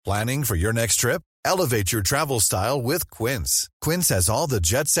Planning for your next trip? Elevate your travel style with Quince. Quince has all the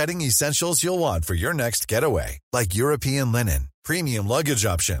jet-setting essentials you'll want for your next getaway, like European linen, premium luggage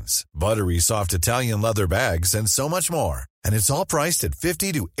options, buttery soft Italian leather bags, and so much more. And it's all priced at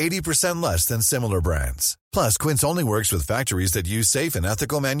 50 to 80% less than similar brands. Plus, Quince only works with factories that use safe and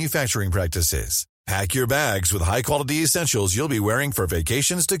ethical manufacturing practices. Pack your bags with high-quality essentials you'll be wearing for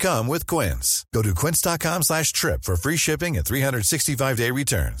vacations to come with Quince. Go to quince.com/trip for free shipping and 365-day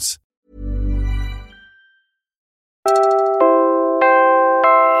returns.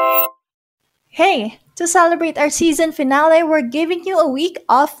 Hey! To celebrate our season finale, we're giving you a week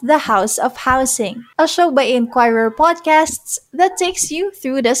of The House of Housing, a show by Inquirer Podcasts that takes you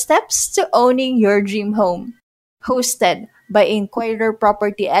through the steps to owning your dream home. Hosted by Inquirer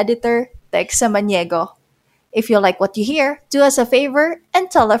Property Editor, Texa Maniego. If you like what you hear, do us a favor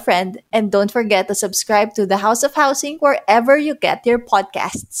and tell a friend. And don't forget to subscribe to The House of Housing wherever you get your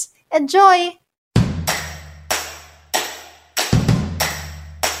podcasts. Enjoy!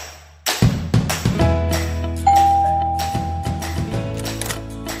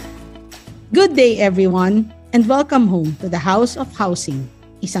 Good day everyone, and welcome home to the House of Housing,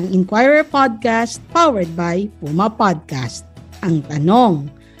 isang Inquirer podcast powered by Puma Podcast. Ang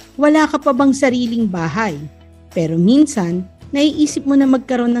tanong, wala ka pa bang sariling bahay? Pero minsan, naiisip mo na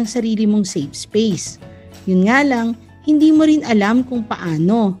magkaroon ng sarili mong safe space. Yun nga lang, hindi mo rin alam kung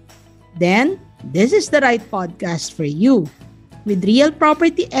paano. Then, this is the right podcast for you. With real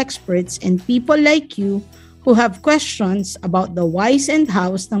property experts and people like you who have questions about the whys and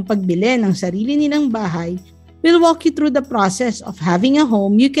hows ng pagbili ng sarili nilang bahay, we'll walk you through the process of having a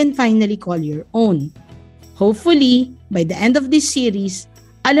home you can finally call your own. Hopefully, by the end of this series,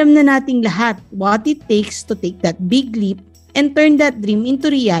 alam na nating lahat what it takes to take that big leap and turn that dream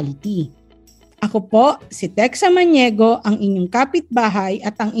into reality. Ako po, si Texa Maniego, ang inyong kapitbahay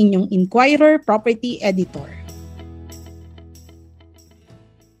at ang inyong Inquirer Property Editor.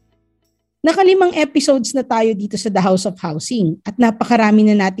 Nakalimang episodes na tayo dito sa The House of Housing at napakarami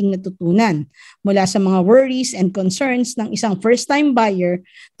na nating natutunan mula sa mga worries and concerns ng isang first-time buyer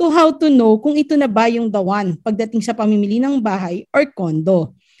to how to know kung ito na ba yung the one pagdating sa pamimili ng bahay or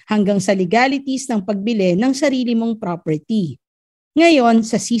condo hanggang sa legalities ng pagbili ng sarili mong property. Ngayon,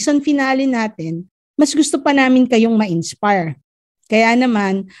 sa season finale natin, mas gusto pa namin kayong ma-inspire. Kaya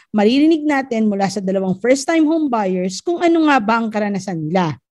naman, maririnig natin mula sa dalawang first-time home buyers kung ano nga ba ang karanasan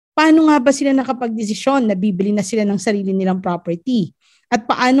nila. Paano nga ba sila nakapagdesisyon na bibili na sila ng sarili nilang property? At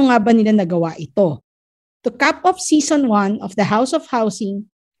paano nga ba nila nagawa ito? To cap off Season 1 of The House of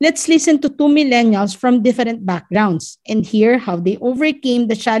Housing, let's listen to two millennials from different backgrounds and hear how they overcame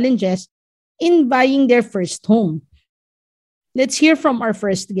the challenges in buying their first home. Let's hear from our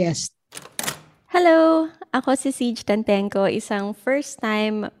first guest. Hello! Ako si Siege Tantenko, isang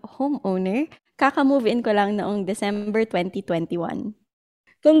first-time homeowner. Kaka-move in ko lang noong December 2021.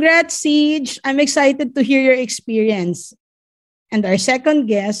 Congrats, Siege! I'm excited to hear your experience. And our second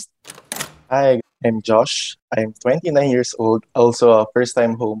guest. Hi, I'm Josh. I'm 29 years old, also a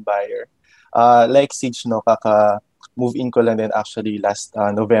first-time home buyer. Like Siege, kaka-move in ko lang din actually last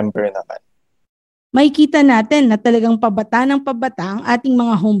November naman. May kita natin na talagang pabata ng pabata ang ating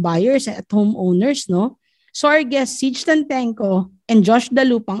mga home buyers at homeowners, no? So our guests, Siege Tantenko and Josh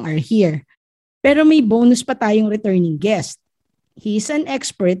Dalupang are here. Pero may bonus pa tayong returning guest. He is an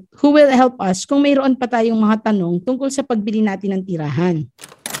expert who will help us kung mayroon pa tayong mga tanong tungkol sa pagbili natin ng tirahan.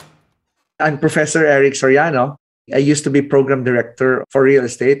 I'm Professor Eric Soriano. I used to be Program Director for Real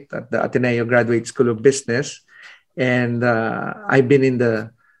Estate at the Ateneo Graduate School of Business. And I've been in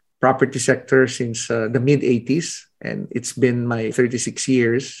the property sector since the mid-80s. And it's been my 36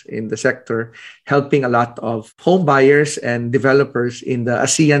 years in the sector, helping a lot of home buyers and developers in the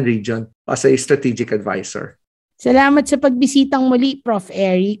ASEAN region as a strategic advisor. Salamat sa pagbisitang muli, Prof.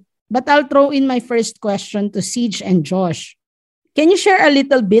 Eric. But I'll throw in my first question to Siege and Josh. Can you share a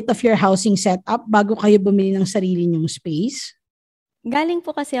little bit of your housing setup bago kayo bumili ng sarili niyong space? Galing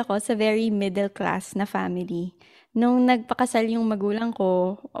po kasi ako sa very middle class na family. Nung nagpakasal yung magulang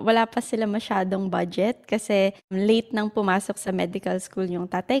ko, wala pa sila masyadong budget kasi late nang pumasok sa medical school yung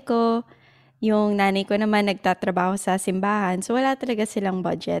tatay ko. Yung nanay ko naman nagtatrabaho sa simbahan, so wala talaga silang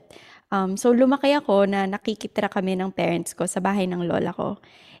budget. So lumaki ako na nakikitira kami ng parents ko sa bahay ng lola ko.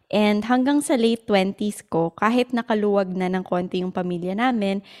 And hanggang sa late 20s ko, kahit nakaluwag na ng konti yung pamilya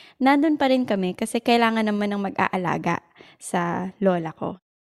namin, nandun pa rin kami kasi kailangan naman ng mag-aalaga sa lola ko.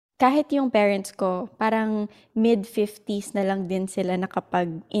 Kahit yung parents ko, parang mid-50s na lang din sila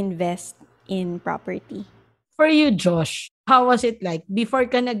nakapag-invest in property. For you, Josh, how was it like? Before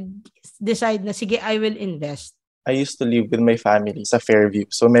ka nag-decide na, sige, I will invest, I used to live with my family sa Fairview.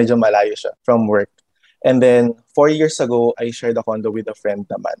 So medyo malayo siya from work. And then 4 years ago, I shared a condo with a friend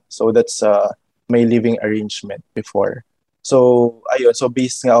naman. So that's my living arrangement before. So ayun, so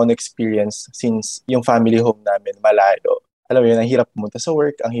based nga on experience, since yung family home namin malayo, alam mo yun, ang hirap pumunta sa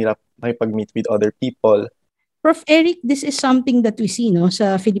work, ang hirap makipag-meet with other people. Prof. Eric, this is something that we see no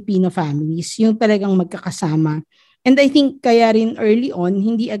sa Filipino families, yung talagang magkakasama. And I think kaya rin early on,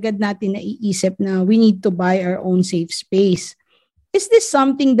 hindi agad natin naiisip na we need to buy our own safe space. Is this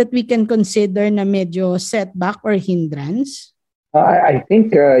something that we can consider na medyo setback or hindrance? I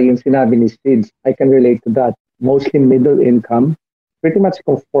think yung sinabi ni Sid, I can relate to that. Mostly middle income, pretty much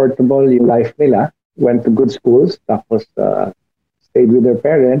comfortable yung life nila. Went to good schools, tapos stayed with their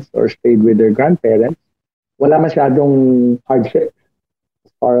parents or stayed with their grandparents. Wala masyadong hardship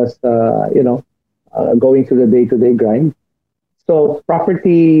as far as, going through the day-to-day grind. So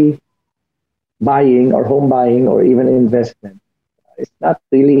property buying or home buying or even investment is not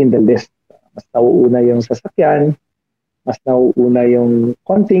really in the list. Mas nauuna yung sasakyan, mas nauuna yung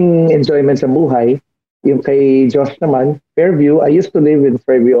konting enjoyment sa buhay. Yung kay Josh naman, Fairview, I used to live in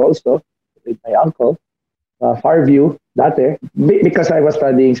Fairview also with my uncle. Fairview, dati, because I was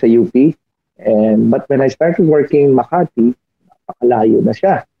studying sa UP. But when I started working in Makati, napakalayo na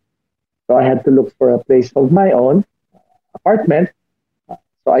siya. So I had to look for a place of my own, apartment,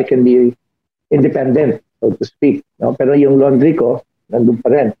 so I can be independent, so to speak. No? Pero yung laundry ko, nandun pa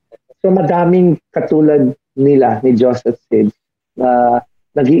rin. So madaming katulad nila, ni Josh at Sid, na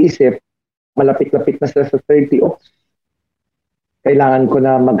nag-iisip, malapit-lapit na sila sa 30, kailangan ko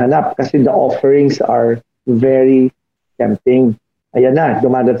na maghanap kasi the offerings are very tempting. Ayan na,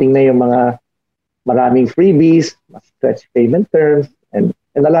 dumadating na yung mga maraming freebies, stretch payment terms, and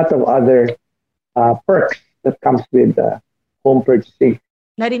a lot of other perks that comes with home purchasing.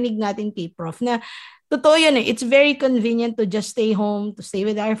 Narinig natin kay Prof na totoo yun eh. It's very convenient to just stay home, to stay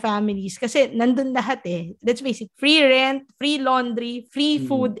with our families. Kasi nandun lahat eh. Let's face it, free rent, free laundry, free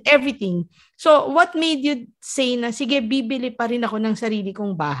food, everything. So what made you say na, sige, bibili pa rin ako ng sarili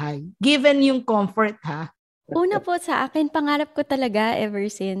kong bahay? Given yung comfort ha? Una po sa akin, pangarap ko talaga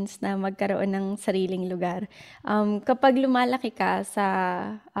ever since na magkaroon ng sariling lugar. Kapag lumalaki ka sa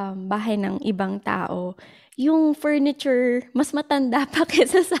bahay ng ibang tao, yung furniture mas matanda pa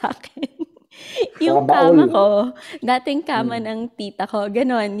kesa sa akin. Yung kama ko, dating kama ng tita ko,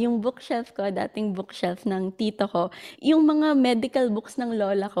 ganon. Yung bookshelf ko, dating bookshelf ng tito ko. Yung mga medical books ng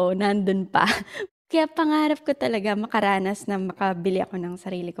lola ko, nandun pa. Kaya pangarap ko talaga makaranas na makabili ako ng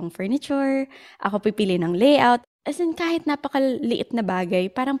sarili kong furniture, ako pipili ng layout. As in, kahit napakaliit na bagay,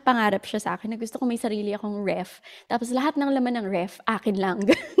 parang pangarap siya sa akin na gusto ko may sarili akong ref. Tapos lahat ng laman ng ref, akin lang.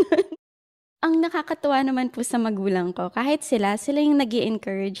 Ang nakakatuwa naman po sa magulang ko, kahit sila yung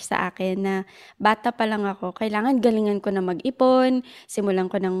nag-i-encourage sa akin na bata pa lang ako, kailangan galingan ko na mag-ipon,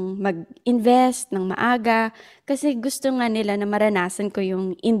 simulan ko ng mag-invest ng maaga, kasi gusto nga nila na maranasan ko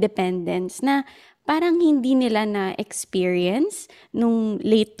yung independence na parang hindi nila na-experience nung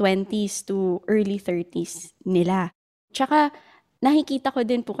late 20s to early 30s nila. Tsaka, nakikita ko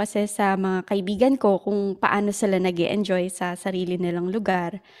din po kasi sa mga kaibigan ko kung paano sila nag-e-enjoy sa sarili nilang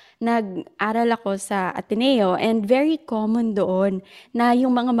lugar. Nag-aral ako sa Ateneo and very common doon na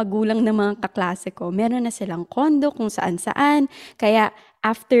yung mga magulang ng mga kaklase ko, meron na silang kondo kung saan-saan. Kaya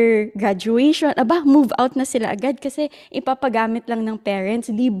after graduation, move out na sila agad kasi ipapagamit lang ng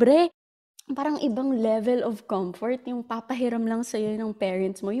parents, libre. Parang ibang level of comfort, yung papahiram lang sa'yo ng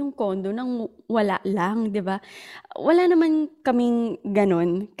parents mo, yung condo nang wala lang, di ba? Wala naman kaming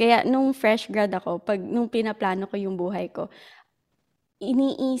ganun. Kaya nung fresh grad ako, nung pinaplano ko yung buhay ko,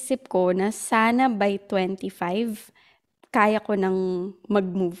 iniisip ko na sana by 25, kaya ko nang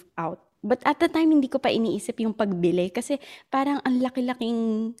mag-move out. But at the time, hindi ko pa iniisip yung pagbili kasi parang ang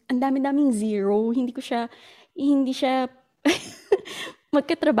laki-laking, ang dami-daming zero. Hindi siya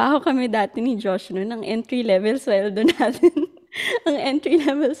magkatrabaho kami dati ni Josh noon, ang entry-level sweldo natin. Ang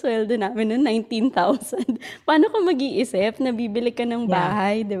entry-level sweldo namin noon, 19,000. Paano ka mag-iisip na bibili ka ng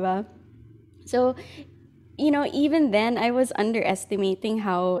bahay, di ba? So, even then, I was underestimating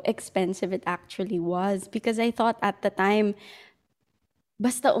how expensive it actually was because I thought at the time,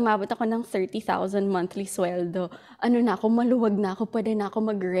 basta umabot ako ng 30,000 monthly sweldo, maluwag na ako, pwede na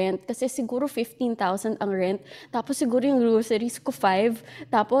ako mag-rent. Kasi siguro 15,000 ang rent, tapos siguro yung groceries ko 5,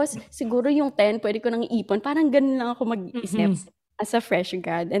 tapos siguro yung 10, pwede ko nang iipon. Parang ganun lang ako mag-isip as a fresh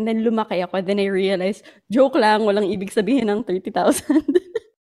grad. And then lumaki ako, then I realized, joke lang, walang ibig sabihin ng 30,000.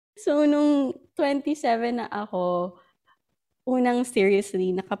 So, nung 27 na ako, unang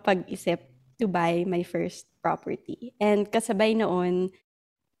seriously nakapag-isip to buy my first property. And kasabay noon,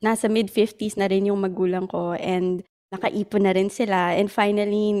 nasa mid-50s na rin yung magulang ko and nakaipon na rin sila. And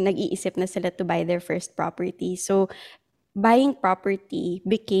finally, nag-iisip na sila to buy their first property. So, buying property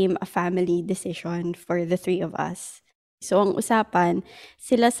became a family decision for the three of us. So, ang usapan,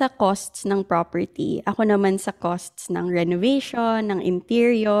 sila sa costs ng property, ako naman sa costs ng renovation, ng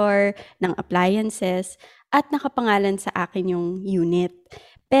interior, ng appliances, at nakapangalan sa akin yung unit.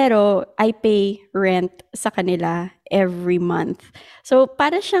 Pero I pay rent sa kanila every month. So,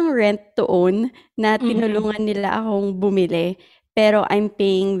 para siyang rent to own na tinulungan nila akong bumili, pero I'm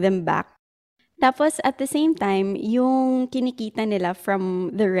paying them back. Tapos, at the same time, yung kinikita nila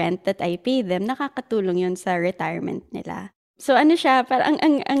from the rent that I pay them, nakakatulong yun sa retirement nila. So, ano siya, parang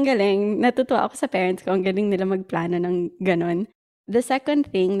ang galing. Natutuwa ako sa parents ko, ang galing nila magplano ng ganon. The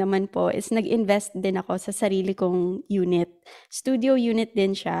second thing naman po is nag-invest din ako sa sarili kong unit. Studio unit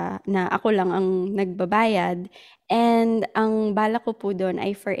din siya na ako lang ang nagbabayad. And ang bala ko po doon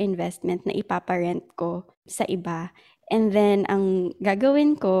ay for investment na ipaparent ko sa iba. And then, ang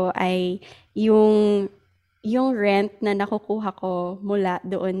gagawin ko ay yung rent na nakukuha ko mula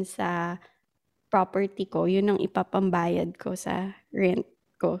doon sa property ko, yun ang ipapambayad ko sa rent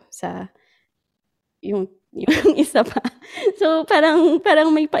ko sa yung isa pa. So,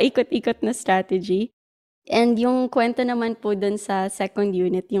 parang may paikot-ikot na strategy. And yung kwento naman po dun sa second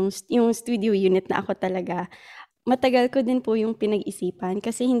unit, yung studio unit na ako talaga, matagal ko din po yung pinag-isipan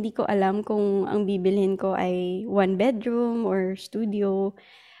kasi hindi ko alam kung ang bibilhin ko ay one bedroom or studio.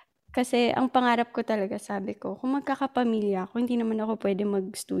 Kasi ang pangarap ko talaga, sabi ko, kung magkakapamilya ako, hindi naman ako pwede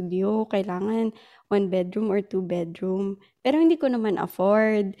mag-studio. Kailangan one bedroom or two bedroom. Pero hindi ko naman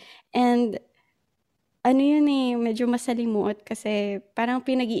afford. And ano yun medyo masalimuot kasi parang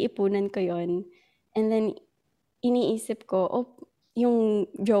pinag-iipunan ko yon. And then, iniisip ko, yung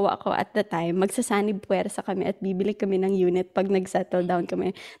jowa ko at the time, magsasanib puwersa kami at bibili kami ng unit pag nag-settle down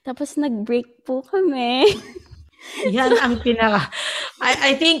kami. Tapos nag-break po kami. Yan ang pinaka...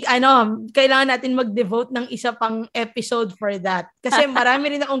 I think, kailangan natin mag-devote ng isa pang episode for that. Kasi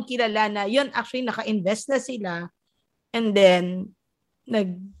marami rin akong kilala na yun, actually, naka-invest na sila and then,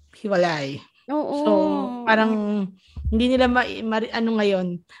 naghiwalay. Oo. So, parang hindi nila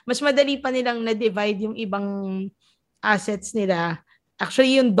ngayon. Mas madali pa nilang na-divide yung ibang assets nila.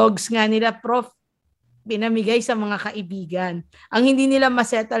 Actually, yung dogs nga nila, pinamigay sa mga kaibigan. Ang hindi nila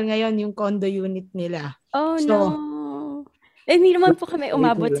masettle ngayon, yung condo unit nila. Oh, so, no. Hindi naman po kami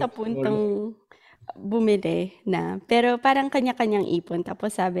umabot sa puntong bumili na. Pero parang kanya-kanyang ipon.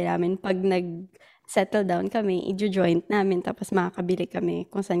 Tapos sabi namin, pag settle down kami, i-joint namin, tapos makakabili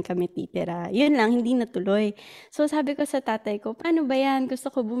kami kung saan kami titira. Yun lang, hindi natuloy. So sabi ko sa tatay ko, paano ba yan? Gusto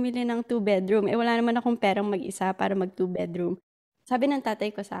ko bumili ng 2-bedroom. Wala naman akong perang mag-isa para mag 2-bedroom. Sabi ng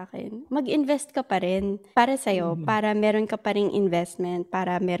tatay ko sa akin, mag-invest ka pa rin para sa'yo, para meron ka pa ring investment,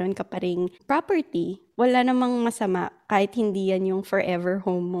 para meron ka pa ring property. Wala namang masama kahit hindi yan yung forever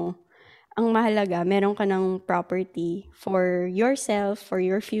home mo. Ang mahalaga, meron ka ng property for yourself, for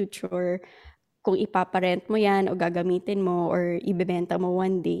your future, kung ipaparent mo yan o gagamitin mo or ibebenta mo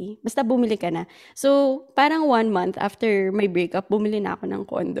one day, basta bumili ka na. So, parang 1 month after my breakup, bumili na ako ng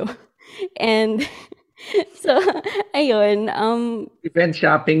condo. And, so, ayun. Revenge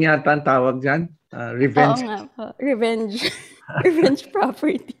shopping yata ang tawag dyan. Revenge. Oo nga po. Revenge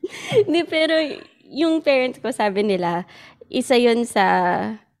property. Hindi, pero yung parents ko, sabi nila, isa yun sa,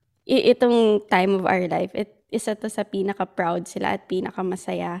 itong time of our life, isa to sa pinaka-proud sila at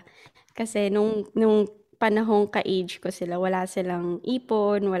pinaka-masaya. Kasi nung panahong ka-age ko sila, wala silang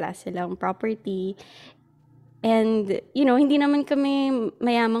ipon, wala silang property. And, hindi naman kami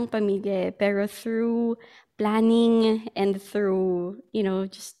mayamang pamilya. Pero through planning and through,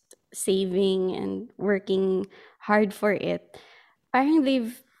 just saving and working hard for it, parang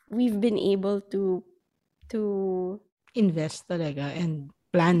we've been able to invest talaga and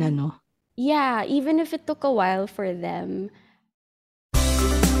plan, Yeah, even if it took a while for them.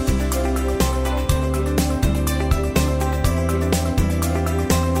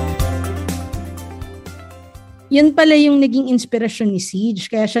 Yun pala yung naging inspirasyon ni Siege,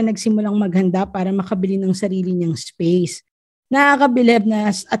 kaya siya nagsimulang maghanda para makabili ng sarili niyang space. Nakakabilib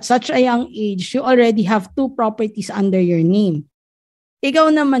na at such a young age, you already have 2 properties under your name. Ikaw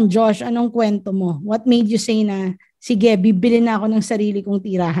naman, Josh, anong kwento mo? What made you say na, sige, bibili na ako ng sarili kong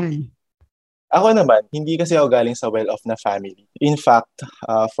tirahan? Ako naman, hindi kasi ako galing sa well-off na family. In fact,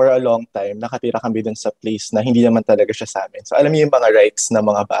 for a long time, nakatira kami dun sa place na hindi naman talaga siya sa amin. So alam niyo yung mga rights na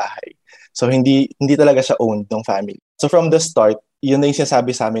mga bahay. So hindi talaga siya owned ng family. So from the start, yun na yung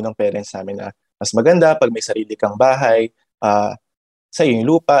sinasabi sa amin ng parents namin na mas maganda pag may sarili kang bahay, sa yung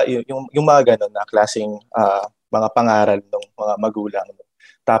lupa, yung mga ganun na klaseng mga pangaral ng mga magulang.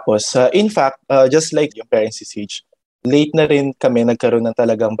 Tapos, in fact, just like yung parents si Sage, late na rin kami nagkaroon ng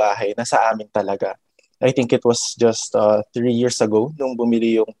talagang bahay na sa amin talaga. I think it was just 3 years ago nung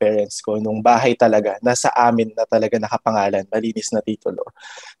bumili yung parents ko nung bahay talaga, nasa amin na talaga nakapangalan, malinis na titulo.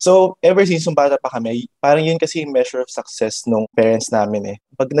 So, ever since nung bata pa kami, parang yun kasi yung measure of success nung parents namin eh.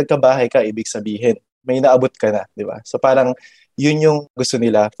 Pag nagkabahay ka, ibig sabihin, may naabot ka na, di ba? So parang yun yung gusto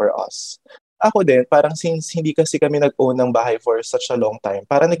nila for us. Ako din, parang since hindi kasi kami nag-own ng bahay for such a long time,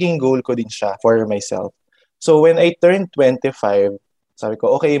 parang naging goal ko din siya for myself. So when I turned 25, sabi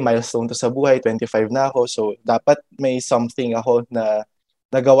ko, okay, milestone to sa buhay, 25 na ako, so dapat may something ako na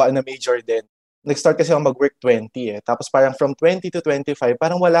nagawa na major din. Nag-start kasi ako mag-work 20 eh. Tapos parang from 20 to 25,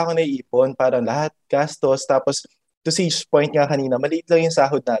 parang wala akong naiipon, parang lahat gastos. Tapos to Sage's point nga kanina, maliit lang yung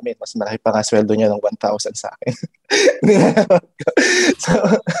sahod namin. Mas malaki pa nga sweldo niya ng 1,000 sa akin. so,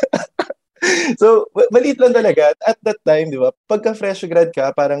 so, maliit lang talaga. At that time, di ba, pagka fresh grad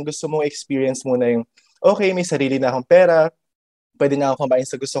ka, parang gusto mong experience muna yung, okay, may sarili na akong pera, pwede na akong kumain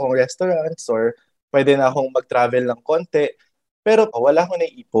sa gusto kong restaurants, or pwede na akong mag-travel ng konti. Pero wala akong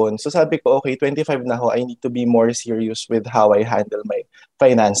naiipon. So sabi ko, okay, 25 na ako, I need to be more serious with how I handle my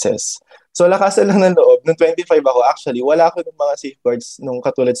finances. So lakasan lang ng loob. Nung 25 ako, actually, wala ako ng mga safeguards nung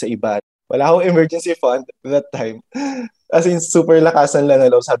katulad sa iba. Wala akong emergency fund that time. As in, super lakasan lang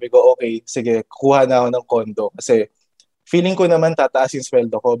ng loob. Sabi ko, okay, sige, kuha na ako ng condo. Kasi feeling ko naman tataas yung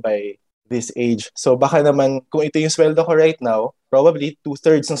sweldo ko by this age. So baka naman, kung ito yung sweldo ko right now, probably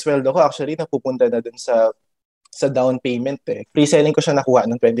 2/3 ng sweldo ko actually napupunta na dun sa down payment eh. Pre-selling ko siya nakuha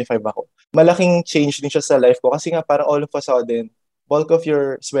nung 25 ako. Malaking change din siya sa life ko kasi nga parang all of a sudden, bulk of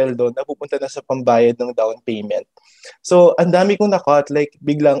your sweldo napupunta na sa pambayad ng down payment. So, ang dami kong na-cut. Like,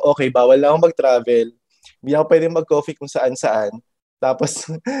 biglang, okay, bawal na akong mag-travel. Hindi ako pwede mag-coffee kung saan-saan. Tapos,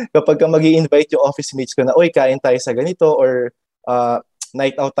 kapag ka mag-i-invite yung office mates ko na, oy, kain tayo sa ganito or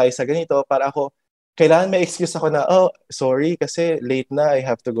night out tayo sa ganito, para ako, kailangan may excuse ako na, oh, sorry, kasi late na, I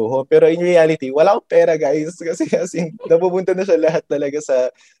have to go home. Pero in reality, wala akong pera, guys. Kasi napupunta na siya lahat talaga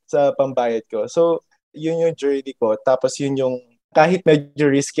sa pambayad ko. So, yun yung journey ko. Tapos yun yung, kahit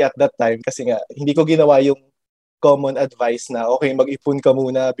medyo risky at that time, kasi nga, hindi ko ginawa yung common advice na, okay, mag-ipon ka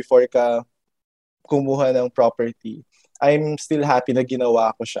muna before ka kumuha ng property. I'm still happy na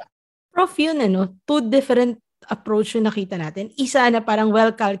ginawa ko siya. Prof, yun two different approach yung nakita natin. Isa na parang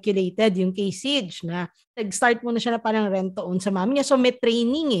well-calculated yung kay Sage na nag-start muna siya na parang rent-to-own sa mami niya. So may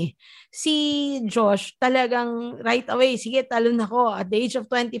training eh. Si Josh talagang right away, sige, talon ako. At the age of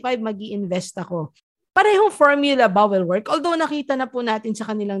 25, mag-i-invest ako. Parehong formula ba will work? Although nakita na po natin sa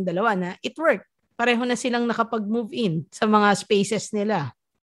kanilang dalawa na it worked. Pareho na silang nakapag-move in sa mga spaces nila.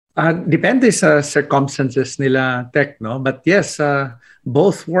 Depende sa circumstances nila, Tech, no? But yes,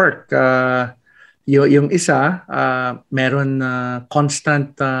 both work. Yung isa, meron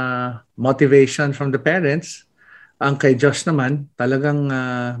constant motivation from the parents. Ang kay Josh naman, talagang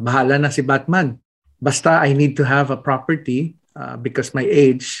bahala na si Batman. Basta I need to have a property because my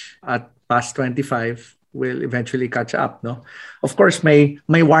age at past 25 will eventually catch up. No? Of course, may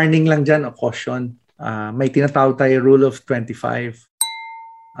warning lang dyan o caution. May tinatawag tayo rule of 25.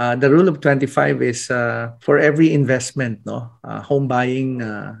 The rule of 25 is for every investment, no, home buying,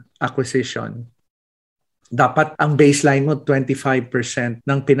 acquisition, dapat ang baseline mo 25%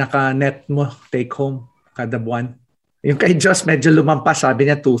 ng pinaka-net mo take home kada buwan. Yung kay Josh medyo lumampas,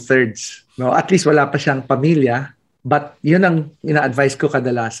 sabi niya 2/3. No, at least wala pa siyang pamilya, but yun ang ina-advise ko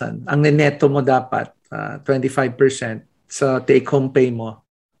kadalasan. Ang neto mo dapat 25% sa take home pay mo.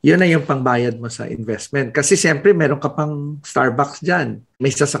 Yun na yung pangbayad mo sa investment. Kasi siyempre meron ka pang Starbucks diyan.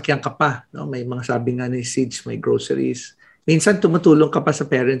 May sasakyan ka pa, no? May mga sabi nga ni Sage, may groceries. Minsan tumutulong ka pa sa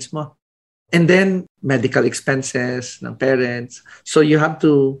parents mo. And then, medical expenses ng parents. So you have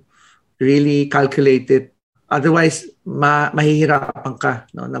to really calculate it. Otherwise, mahihirapan ka.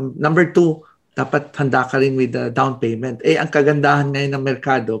 No? Number 2, dapat handa ka rin with the down payment. Ang kagandahan ngayon ng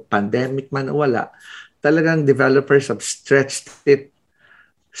merkado, pandemic man o wala, talagang developers have stretched it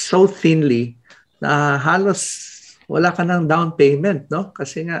so thinly na halos wala ka ng down payment. No?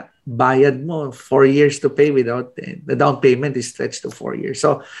 Kasi nga, bayad mo 4 years to pay without the down payment is stretched to 4 years.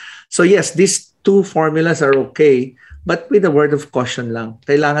 So yes, these two formulas are okay, but with a word of caution lang.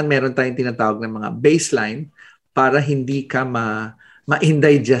 Kailangan meron tayong tinatawag ng mga baseline para hindi ka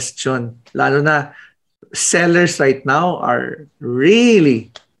ma-indigestion. Lalo na sellers right now are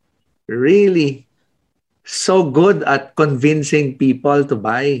really, really so good at convincing people to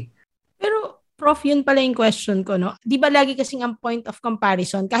buy. Prof, yun pala yung question ko, no? Di ba lagi kasing ang point of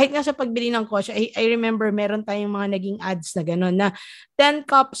comparison? Kahit nga sa pagbili ng kotse, I remember meron tayong mga naging ads na gano'n na 10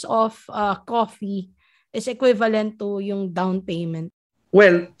 cups of coffee is equivalent to yung down payment.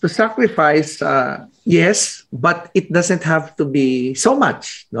 Well, to sacrifice, yes, but it doesn't have to be so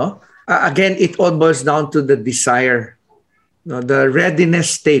much, no? Again, it all boils down to the desire, no? The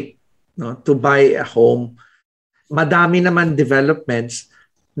readiness state, no? To buy a home. Madami naman developments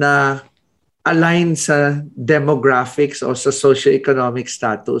na align sa demographics o sa socioeconomic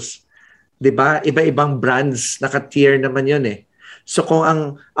status. 'Di ba? Iba-ibang brands, naka-tier naman 'yun eh. So kung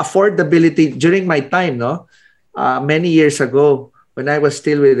ang affordability during my time, no? Many years ago, when I was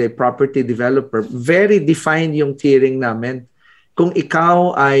still with a property developer, very defined yung tiering namin. Kung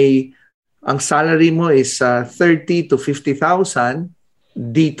ikaw ay, ang salary mo is 30 to 50,000,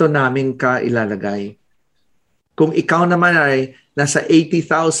 dito namin ka ilalagay. Kung ikaw naman ay nasa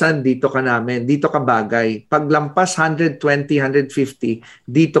 80,000, dito ka namin, dito ka bagay. Paglampas 120, 150,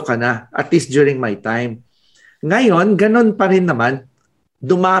 dito ka na, at least during my time. Ngayon, ganun pa rin naman.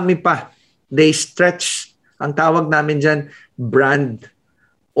 Dumami pa. They stretch, ang tawag namin dyan, brand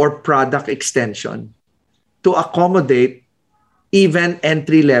or product extension to accommodate even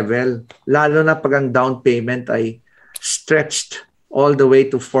entry level, lalo na pag ang down payment ay stretched all the way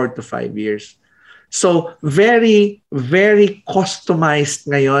to 4 to 5 years. So very, very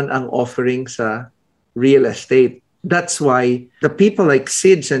customized ngayon ang offering sa real estate. That's why the people like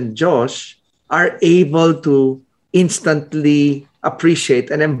Sid and Josh are able to instantly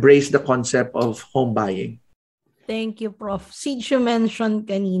appreciate and embrace the concept of home buying. Thank you, Prof. Sid, you mentioned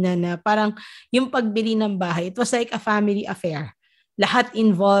kanina na parang yung pagbili ng bahay, it was like a family affair. Lahat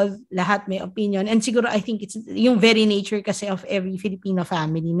involved, lahat may opinion. And siguro I think it's yung very nature kasi of every Filipino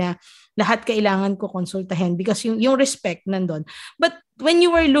family na lahat kailangan ko konsultahin because yung respect nandun. But when you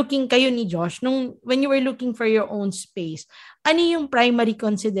were looking, kayo ni Josh, when you were looking for your own space, ano yung primary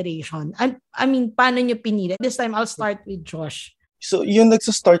consideration? I mean, paano nyo pinili? This time, I'll start with Josh. So, yun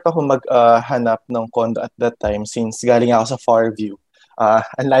nagsa-start ako maghanap ng condo at that time since galing ako sa Farview.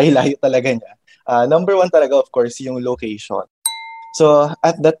 Ang layo-layo talaga niya. Number one talaga, of course, yung location. So,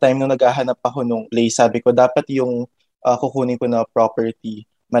 at that time, nung naghahanap ako nung place, sabi ko, dapat yung kukunin ko na property,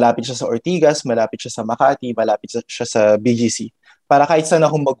 malapit siya sa Ortigas, malapit siya sa Makati, malapit siya sa BGC. Para kahit saan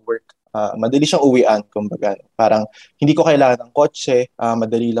ako mag-work, madali siyang uwian, kumbaga. Parang hindi ko kailangan ng kotse,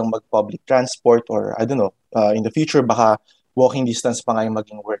 madali lang mag-public transport or, I don't know, in the future, baka walking distance pa nga yung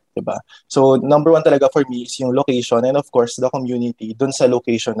maging work, diba? So, number one talaga for me is yung location and of course, the community dun sa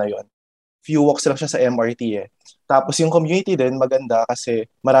location na yon. Few walks lang siya sa MRT eh. Tapos yung community din, maganda kasi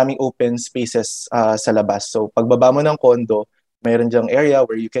maraming open spaces sa labas. So, pagbaba mo ng condo, mayroon dyang area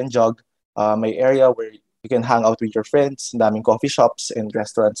where you can jog, may area where you can hang out with your friends, daming coffee shops and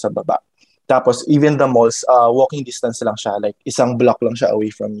restaurants sa baba. Tapos, even the malls, walking distance lang siya, like isang block lang siya away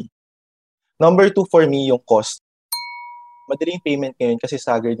from me. Number two for me, yung cost. Madaling payment ngayon kasi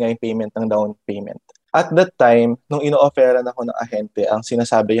staggered nga yung payment ng down payment. At that time, nung ino-offeran ako ng ahente, ang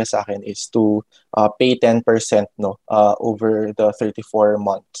sinasabi niya sa akin is to pay 10% over the 34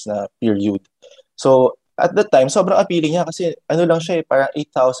 months na period. So, at that time, sobrang appealing niya kasi ano lang siya parang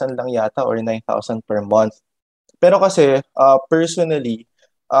 8,000 lang yata or 9,000 per month. Pero kasi, personally,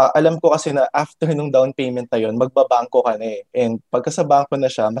 alam ko kasi na after nung down payment na yun, magbabangko ka na eh. And pagka sa bangko na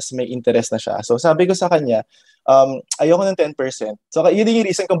siya, mas may interest na siya. So sabi ko sa kanya, ayoko ng 10%. So yun yung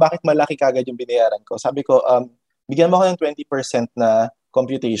reason kung bakit malaki kagad yung binayaran ko. Sabi ko, bigyan mo ako ng 20% na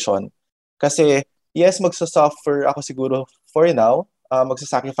computation. Kasi yes, magsasuffer ako siguro for now.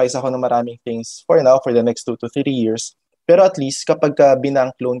 Magsasacrifice ako ng maraming things for now, for the next 2 to 3 years. Pero at least kapag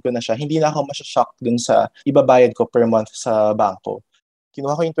binank loan ko na siya, hindi na ako masya-shock dun sa ibabayad ko per month sa bangko.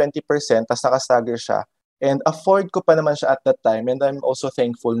 Kinuha ko yung 20%, tapos nakastagger siya. And afford ko pa naman siya at that time. And I'm also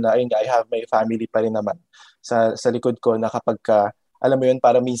thankful na I have my family pa rin naman sa likod ko na kapag alam mo yun,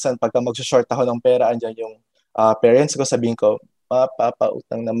 para minsan pagka mag-short ako ng pera, andyan yung parents ko, sabihin ko,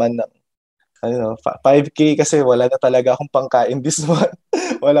 papautang naman ng 5K kasi wala na talaga akong pangkain this month.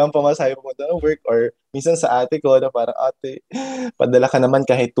 Wala akong pamasahe pumunta ng work or minsan sa ate ko na parang, ate, padala ka naman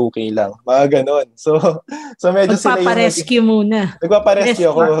kahit 2K lang. Mga ganon. So medyo sila yung... Magpaparescue muna. Nagpaparescue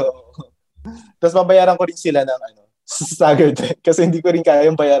ako. Tapos babayaran ko rin sila ng staggered kasi hindi ko rin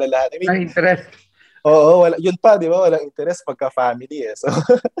kayang bayaran lahat. I mean, interest. Oo, yun pa, di ba? Walang interest pagka family eh.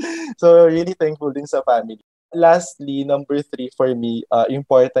 So really thankful din sa family. Lastly, number 3 for me,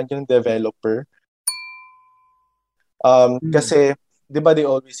 important yung developer. Kasi, di ba they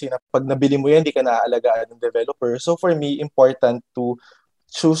always say na pag nabili mo yan, di ka naaalagaan ng developer. So for me, important to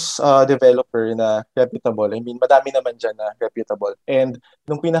choose a developer na reputable. I mean, madami naman dyan na reputable. And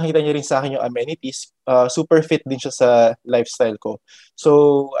nung pinakita niya rin sa akin yung amenities, super fit din siya sa lifestyle ko.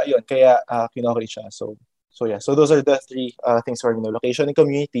 So, ayun, kaya kinuha ko rin siya. So yeah. So those are the 3 things for me. Location and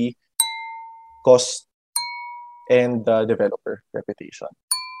community, cost, and the developer reputation.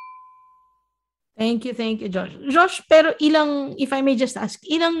 Thank you, Josh. Josh, pero if I may just ask,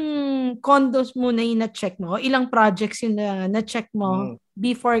 ilang condos muna yung na-check mo? Ilang projects yung na-check mo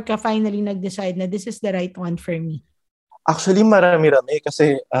before ka finally nag-decide na this is the right one for me? Actually, marami-rami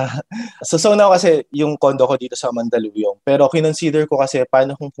kasi so na kasi yung condo ko dito sa Mandaluyong. Pero kinonsider ko kasi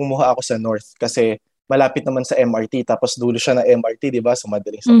paano kung kumuha ako sa North kasi malapit naman sa MRT tapos dulo siya ng MRT, di ba? So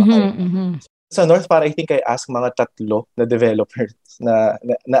madaling sakay. Sa North, para I think I ask mga 3 na developers na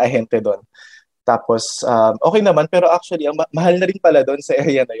ahente doon. Tapos, okay naman, pero actually, mahal na rin pala doon sa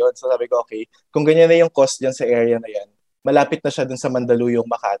area na yon. So sabi ko, okay, kung ganyan na yung cost dyan sa area na yan, malapit na siya doon sa Mandaluyong,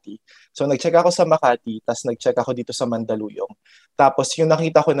 Makati. So nag-check ako sa Makati, tapos nag-check ako dito sa Mandaluyong. Tapos yung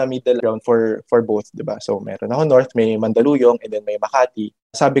nakita ko na middle ground for both, di ba? So meron ako North, may Mandaluyong, and then may Makati.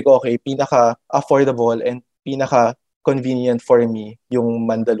 Sabi ko, okay, pinaka-affordable and pinaka-convenient for me yung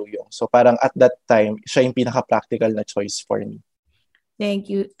Mandaluyong. So parang at that time, siya yung pinaka-practical na choice for me.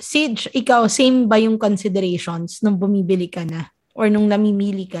 Thank you. Sige, ikaw, same ba yung considerations nung bumibili ka na or nung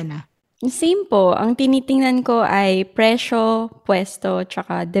namimili ka na? Same po. Ang tinitingnan ko ay presyo, pwesto,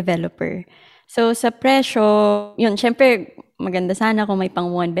 tsaka developer. So, sa presyo, yun, syempre, maganda sana kung may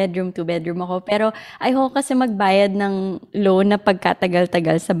pang 1 bedroom, 2 bedroom ako. Pero ayoko kasi magbayad ng loan na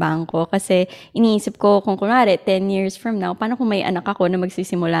pagkatagal-tagal sa bangko. Kasi iniisip ko kung kunwari, 10 years from now, paano kung may anak ako na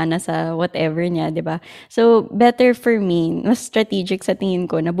magsisimula na sa whatever niya, di ba? So, better for me, mas strategic sa tingin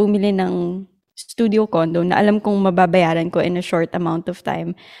ko na bumili ng studio condo na alam kong mababayaran ko in a short amount of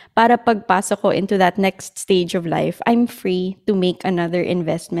time para pagpasok ko into that next stage of life, I'm free to make another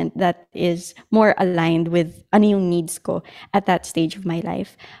investment that is more aligned with ano yung needs ko at that stage of my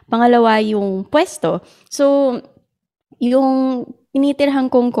life. Pangalawa, yung pwesto. So, yung tinitirhan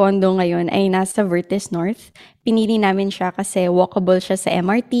kong condo ngayon ay nasa Vertis North. Pinili namin siya kasi walkable siya sa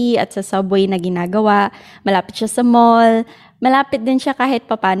MRT at sa subway na ginagawa. Malapit siya sa mall. Malapit din siya kahit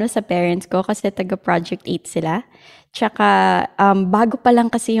papano sa parents ko kasi taga Project 8 sila. Tsaka bago pa lang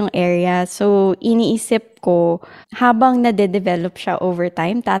kasi yung area. So iniisip ko habang nade-develop siya over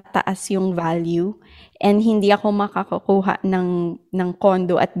time, tataas yung value and hindi ako makakakuha ng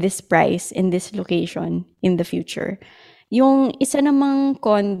condo at this price in this location in the future. Yung isa namang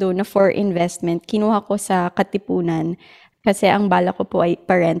condo na for investment, kinuha ko sa Katipunan kasi ang bala ko po ay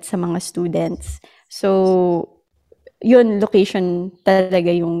parent sa mga students. So yun, location talaga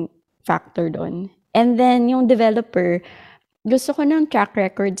yung factor doon. And then, yung developer, gusto ko ng track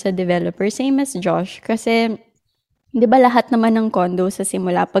record sa developer, same as Josh, kasi, di ba lahat naman ng condo sa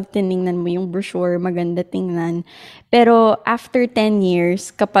simula, pag tinignan mo yung brochure, maganda tingnan. Pero, after 10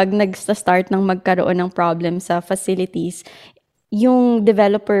 years, kapag nag-start ng magkaroon ng problem sa facilities, yung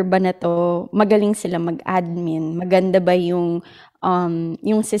developer ba na to, magaling sila mag-admin, maganda ba yung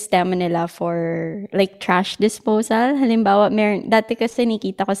sistema nila for like trash disposal. Halimbawa, dati kasi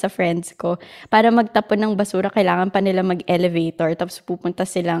nakita ko sa friends ko, para magtapon ng basura, kailangan pa nila mag-elevator, tapos pupunta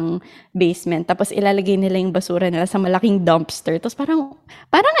silang basement, tapos ilalagay nila yung basura nila sa malaking dumpster. Tapos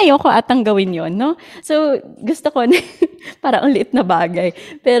parang ayoko atang gawin yon, no? So, gusto ko na, parang ang liit na bagay.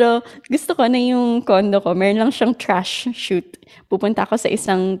 Pero gusto ko na yung condo ko, meron lang siyang trash chute. Pupunta ako sa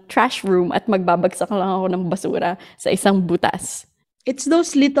isang trash room at magbabagsak lang ako ng basura sa isang butas. It's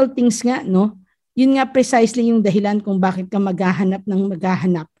those little things nga, no? Yun nga precisely yung dahilan kung bakit ka maghahanap.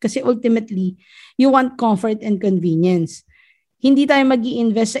 Kasi ultimately, you want comfort and convenience. Hindi tayo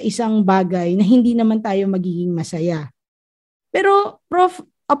mag-i-invest sa isang bagay na hindi naman tayo magiging masaya. Pero, Prof,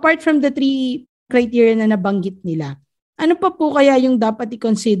 apart from the 3 criteria na nabanggit nila, ano pa po kaya yung dapat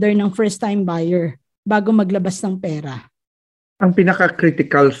i-consider ng first-time buyer bago maglabas ng pera? Ang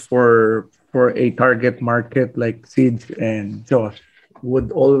pinaka-critical for a target market like Sid and Josh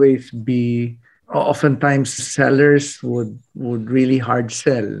would always be, oftentimes sellers would really hard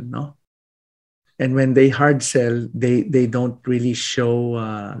sell, no? And when they hard sell, they don't really show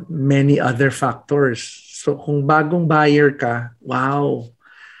many other factors. So kung bagong buyer ka, wow,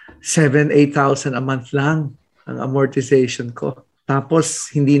 7,000-8,000 a month lang ang amortization ko.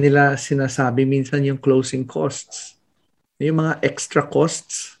 Tapos hindi nila sinasabi minsan yung closing costs. Yung mga extra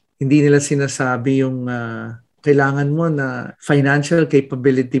costs, hindi nila sinasabi yung kailangan mo na financial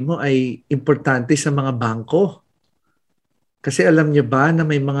capability mo ay importante sa mga bangko. Kasi alam niyo ba na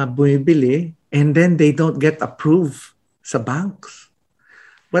may mga bumibili and then they don't get approved sa banks?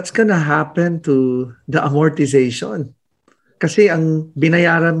 What's gonna happen to the amortization? Kasi ang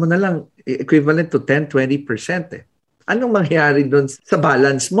binayaran mo na lang equivalent to 10-20% eh. Anong mangyayari doon sa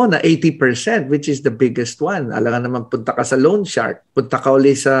balance mo na 80%, which is the biggest one? Alam nga naman, punta ka sa loan shark, punta ka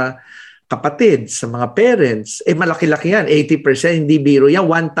uli sa kapatid, sa mga parents, malaki-laki yan. 80%, hindi biro yan.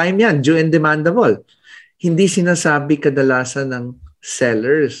 One time yan, due and demandable. hindi sinasabi kadalasan ng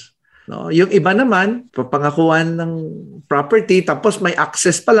sellers. No? Yung iba naman, papangakuan ng property, tapos may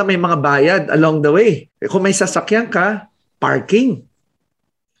access pala, may mga bayad along the way. Kung may sasakyan ka, parking.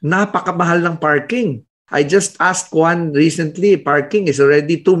 Napakamahal ng parking. I just asked one recently, parking is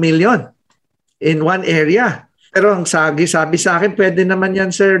already 2 million in one area. Pero ang sabi sa akin, pwede naman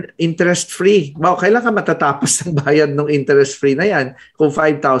yan, sir, interest-free. Wow, kailan ka matatapos ng bayad ng interest-free na yan kung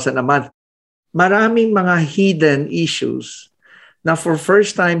 5,000 a month? Maraming mga hidden issues na for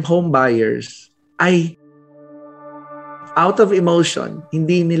first-time home buyers ay out of emotion,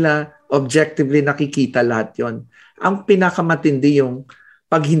 hindi nila objectively nakikita lahat yon. Ang pinakamatindi yung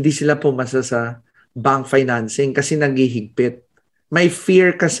pag hindi sila pumasa sa bank financing kasi naghihigpit. May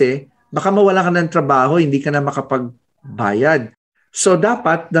fear kasi, baka mawala ka ng trabaho, hindi ka na makapagbayad. So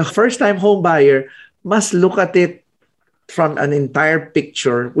dapat, the first-time home buyer must look at it from an entire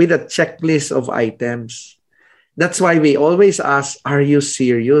picture with a checklist of items. That's why we always ask, are you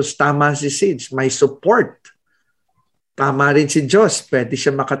serious? Tama si Sige, may support. Tama rin si Josh, pwede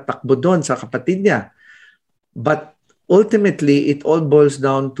siya makatakbo doon sa kapatid niya. But ultimately, it all boils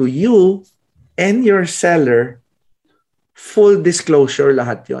down to you and your seller, full disclosure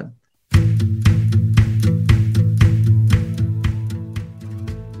lahat yon.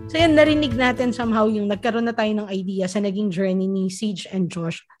 So yan, narinig natin somehow yung nagkaroon na tayo ng idea sa naging journey ni Sige and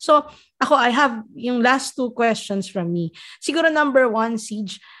Josh. So ako, I have yung last 2 questions from me. Siguro number 1,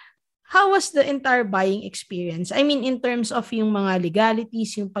 Sige, how was the entire buying experience? I mean, in terms of yung mga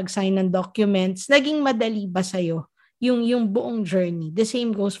legalities, yung pag-sign ng documents, naging madali ba sa'yo yung buong journey? The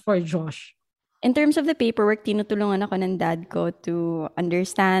same goes for Josh. In terms of the paperwork, tinutulungan ako ng dad ko to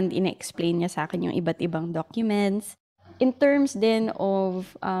understand, ina-explain niya sa akin yung iba't ibang documents. In terms din of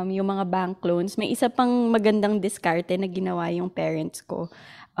yung mga bank loans, may isa pang magandang diskarte na ginawa yung parents ko.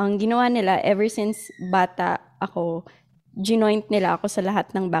 Ang ginawa nila, ever since bata ako, ginoint nila ako sa lahat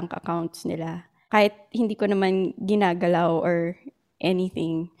ng bank accounts nila. Kahit hindi ko naman ginagalaw or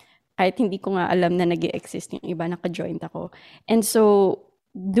anything, kahit hindi ko nga alam na nag-i-exist yung iba, naka-joint ako. And so,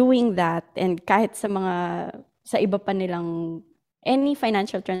 doing that, and kahit sa iba pa nilang any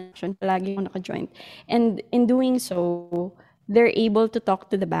financial transaction, palagi akong naka-joint. And in doing so, they're able to talk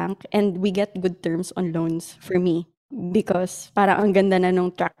to the bank and we get good terms on loans for me. Because parang ang ganda na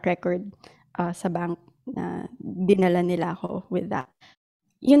nung track record sa bank na dinala nila ako with that.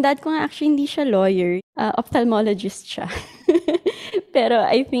 Yung dad ko nga actually hindi siya lawyer, ophthalmologist siya. Pero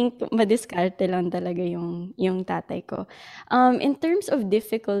I think madiskarte lang talaga yung tatay ko. In terms of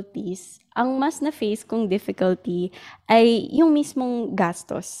difficulties, ang mas na-face kong difficulty ay yung mismong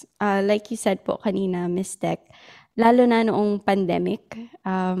gastos. Like you said po kanina, Miss Tech, lalo na noong pandemic,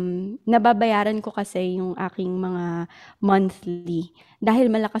 nababayaran ko kasi yung aking mga monthly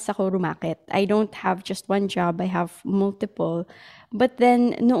dahil malakas ako rumakit. I don't have just one job, I have multiple. But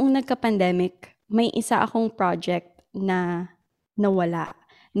then, noong nagka-pandemic, may isa akong project na nawala,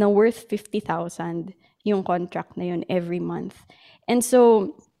 na worth 50,000 yung contract na yun every month. And so,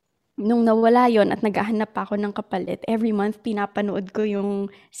 nung nawala yon at naghahanap pa ako ng kapalit, every month pinapanood ko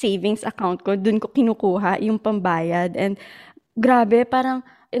yung savings account ko, dun ko kinukuha yung pambayad. And grabe, parang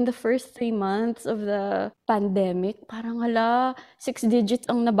in the first 3 months of the pandemic, parang 6 digits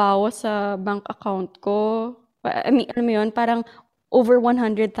ang nabawas sa bank account ko. I mean, alam mo yun, parang over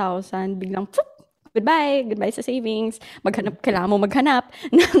 100,000, biglang goodbye sa savings, kailangan mo maghanap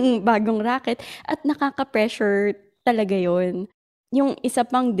ng bagong racket, at nakaka-pressure talaga yon. Yung isa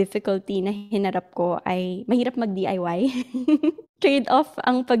pang difficulty na hinarap ko ay mahirap mag-DIY. Trade-off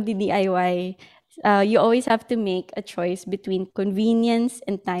ang pagdi-DIY. You always have to make a choice between convenience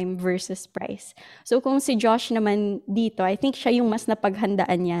and time versus price. So kung si Josh naman dito, I think siya yung mas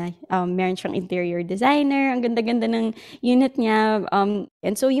napaghandaan niya. Meron siyang interior designer, ang ganda-ganda ng unit niya.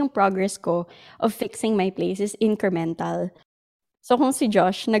 And so yung progress ko of fixing my place is incremental. So kung si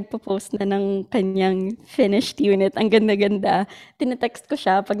Josh nagpo-post na ng kanyang finished unit, ang ganda-ganda, tinetext ko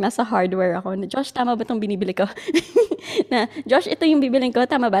siya pag nasa hardware ako, na Josh, tama ba itong binibili ko? Na, Josh, ito yung bibilin ko,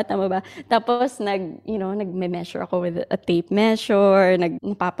 tama ba? Tapos nagme-measure ako with a tape measure,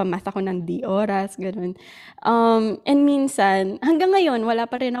 napapamath ako ng oras, ganun. And minsan, hanggang ngayon, wala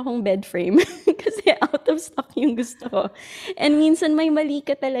pa rin akong bed frame kasi out of stock yung gusto ko. And minsan may mali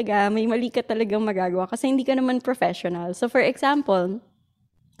ka talagang magagawa kasi hindi ka naman professional. So for example,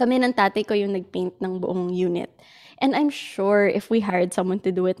 kami ng tatay ko yung nagpaint ng buong unit. And I'm sure if we hired someone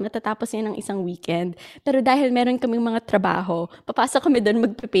to do it, matatapos yan ng isang weekend. Pero dahil meron kaming mga trabaho, papasok kami doon,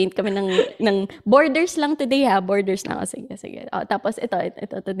 magpe-paint kami ng borders lang today ha, borders lang. Sige. Tapos ito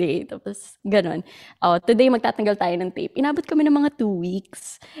today, tapos ganun. Today magtatanggal tayo ng tape. Inabot kami ng mga 2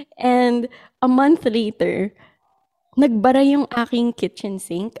 weeks. And a month later, nagbara yung aking kitchen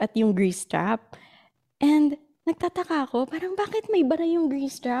sink at yung grease trap. And nagtataka ako, parang bakit may bara yung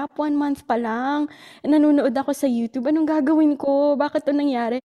grease trap? 1 month pa lang. Nanonood ako sa YouTube, anong gagawin ko? Bakit to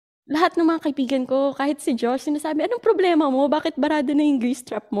nangyari? Lahat ng mga kaibigan ko, kahit si Josh, sinasabi, anong problema mo? Bakit barado na yung grease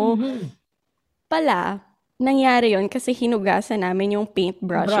trap mo? Pala, nangyari yon kasi hinugasan namin yung paint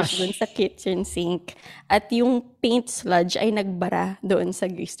brushes doon sa kitchen sink. At yung paint sludge ay nagbara doon sa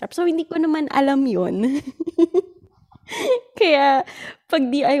grease trap. So, hindi ko naman alam yon. Kaya, pag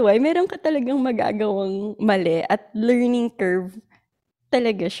DIY, meron ka talagang magagawang mali at learning curve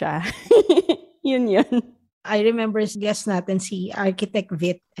talaga siya. Yun. I remember guest natin si Architect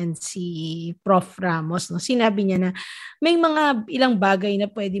Vit and si Prof. Ramos. No? Sinabi niya na may mga ilang bagay na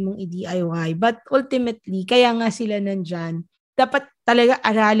pwede mong i-DIY but ultimately, kaya nga sila nandyan, dapat talaga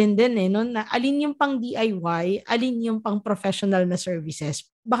aralin din no? Na alin yung pang DIY, alin yung pang professional na services.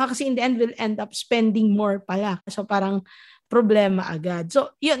 Baka kasi in the end will end up spending more pala. So parang problema agad.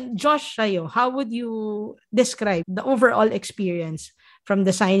 So yun, Josh, sa'yo, how would you describe the overall experience from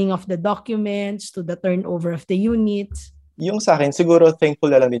the signing of the documents to the turnover of the units? Yung sa akin, siguro thankful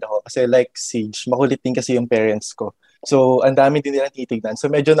na lang din ako kasi like Sage, makulit din kasi yung parents ko. So, ang dami din nilang titignan. So,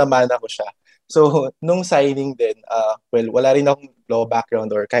 medyo namana ko siya. So, nung signing din, wala rin akong law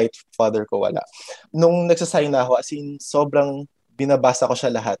background or kahit father ko wala. Nung nagsasign na ako, as in, sobrang binabasa ko siya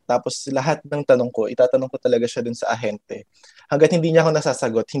lahat. Tapos, lahat ng tanong ko, itatanong ko talaga siya dun sa ahente. Hanggat hindi niya ako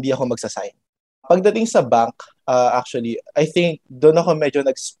nasasagot, hindi ako magsasign. Pagdating sa bank, actually, I think doon ako medyo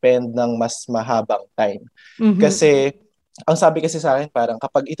nag-spend ng mas mahabang time. Kasi, ang sabi kasi sa akin, parang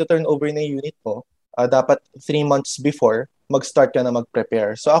kapag ito turn over na yung unit mo, dapat 3 months before, mag-start ka na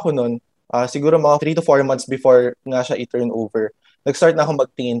mag-prepare. So ako noon, siguro mga 3 to 4 months before nga siya i-turn over, nag-start na ako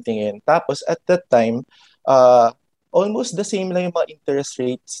magtingin-tingin. Tapos at that time, almost the same lang yung mga interest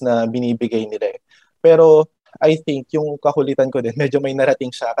rates na binibigay nila. Pero I think yung kakulitan ko din, medyo may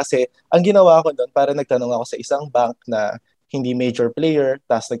narating siya. Kasi ang ginawa ko doon, para nagtanong ako sa isang bank na hindi major player,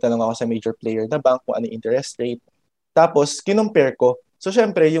 tapos nagtanong ako sa major player na bank kung ano yung interest rate. Tapos, kinumpare ko. So,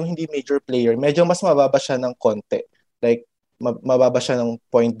 syempre, yung hindi major player, medyo mas mababa siya ng konti. Like, mababa siya ng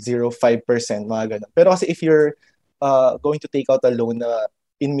 0.05%, mga ganun. Pero kasi if you're going to take out a loan na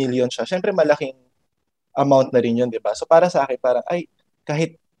in million siya, syempre malaking amount na rin yun, di ba? So, para sa akin, parang, ay,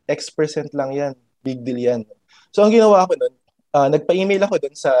 kahit X% lang yan, big deal yan. So, ang ginawa ko nun, nagpa-email ako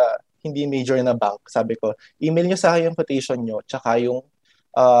dun sa hindi major na bank. Sabi ko, email nyo sa akin yung quotation nyo, tsaka yung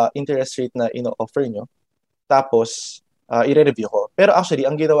interest rate na ino-offer nyo. Tapos, i-review ko. Pero actually,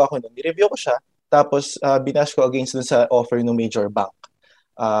 ang ginawa ko nun, i-review ko siya, tapos binash ko against dun sa offer ng major bank.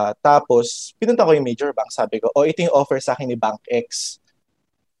 Tapos, pinunta ko yung major bank. Sabi ko, ito yung offer sa akin ni Bank X.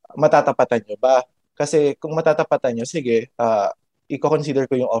 Matatapatan nyo ba? Kasi kung matatapatan nyo, sige, i-consider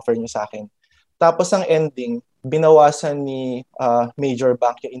ko yung offer nyo sa akin. Tapos ang ending, binawasan ni major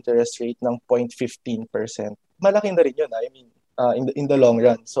bank yung interest rate ng 0.15%. Malaki na rin yun, I mean, in the long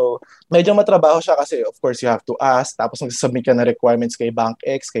run. So, medyo matrabaho siya kasi, of course, you have to ask, tapos mag-submit ka na requirements kay Bank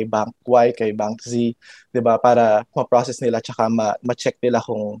X, kay Bank Y, kay Bank Z, diba? Para ma-process nila, tsaka ma-check nila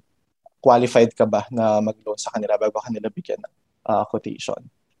kung qualified ka ba na mag-loan sa kanila bago kanila bigyan ng quotation.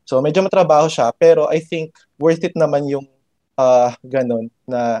 So, medyo matrabaho siya, pero I think worth it naman yung ganun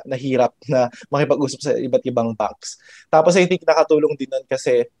na nahirap na makipag-usap sa iba't ibang banks. Tapos I think nakatulong din nun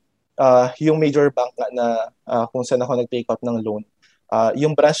kasi yung major bank na kung saan ako nag-take out ng loan,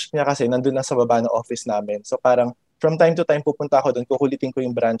 yung branch niya kasi nandun na sa baba ng office namin. So parang from time to time pupunta ako doon, kukulitin ko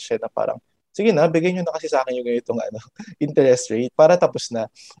yung branch na parang, sige na, bigyan nyo na kasi sa akin yung ganitong interest rate para tapos na.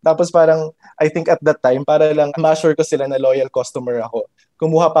 Tapos parang, I think at that time, para lang ma-assure ko sila na loyal customer ako,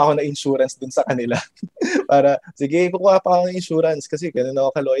 kumuha pa ako ng insurance dun sa kanila. Para, sige, kukuha pa ako ng insurance kasi ganun ako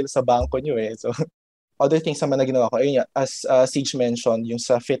ka-loyal sa banko nyo eh. So, other things naman na ginawa ko, ayun, as Sage mentioned, yung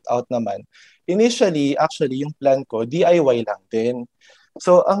sa fit-out naman. Initially, actually, yung plan ko, DIY lang din.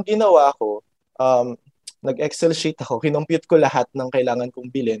 So, ang ginawa ko, nag-Excel sheet ako, kinompute ko lahat ng kailangan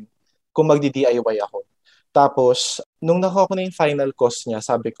kong bilhin kung magdi-DIY ako. Tapos, nung nakuha ko na yung final cost niya,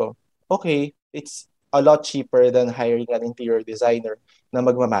 sabi ko, okay, it's a lot cheaper than hiring an interior designer na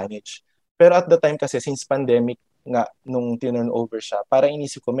magmamanage. Pero at the time kasi, since pandemic nga, nung tinurn over siya, parang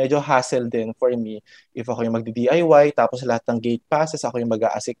inisip ko, medyo hassle din for me if ako yung magdi-DIY, tapos lahat ng gate passes, ako yung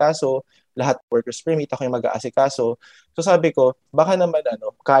mag-aasikaso, lahat workers permit, ako yung mag-aasikaso. So sabi ko, baka naman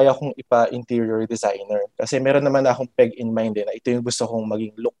kaya kong ipa-interior designer. Kasi meron naman akong peg in mind din na ito yung gusto kong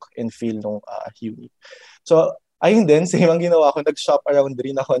maging look and feel nung uni. So, ayun din, same ang ginawa ko. Nag-shop around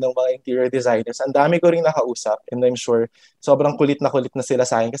rin ako ng mga interior designers. Ang dami ko rin nakausap and I'm sure sobrang kulit na sila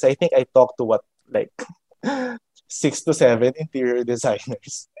sa akin kasi I think I talked to like 6 to 7 interior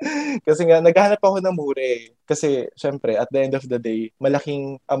designers. Kasi nga, naghahanap ako ng mura eh. Kasi, syempre, at the end of the day,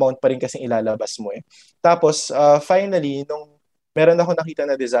 malaking amount pa rin kasing ilalabas mo eh. Tapos, finally, nung meron ako nakita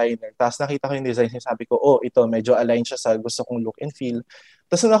na designer, tapos nakita ko yung design niya, sabi ko, oh, ito, medyo align siya sa gusto kong look and feel.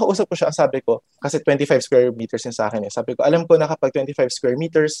 Tapos nung nakausap ko siya, sabi ko, kasi 25 square meters yung sa akin eh. Sabi ko, alam ko na kapag 25 square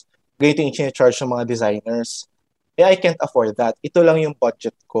meters, ganito yung charge ng mga designers. Eh, I can't afford that. Ito lang yung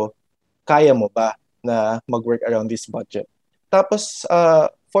budget ko. Kaya mo ba na mag-work around this budget? Tapos,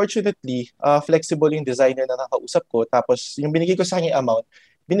 fortunately, flexible yung designer na nakausap ko. Tapos, yung binigay ko sa kanya amount,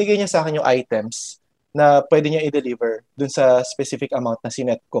 binigay niya sa akin yung items na pwede niya i-deliver dun sa specific amount na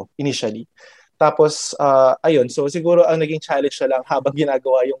sinet ko initially. Tapos, ayun, so siguro ang naging challenge na lang habang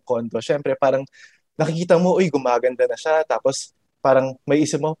ginagawa yung condo. Syempre, parang nakikita mo, uy, gumaganda na siya. Tapos, parang may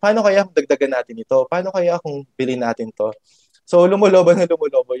isip mo, paano kaya kung dagdagan natin ito? Paano kaya kung bilhin natin to? So, lumulobo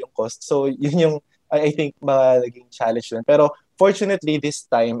yung cost. So, yun yung, I think, mga naging challenge din. Pero, fortunately, this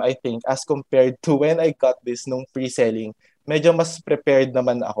time, I think, as compared to when I got this nung pre-selling, medyo mas prepared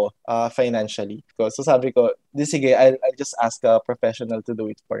naman ako financially. So sabi ko, sige, I'll just ask a professional to do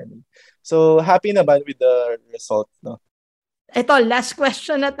it for me. So happy naman with the result, no? Ito, last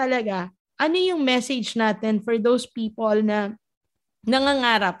question na talaga. Ano yung message natin for those people na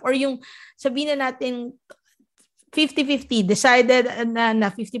nangangarap or yung sabihin na natin 50-50, decided na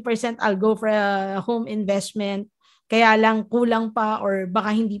 50% I'll go for a home investment, kaya lang kulang pa or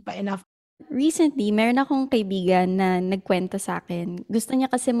baka hindi pa enough. Recently, meron akong kaibigan na nagkwento sa akin. Gusto niya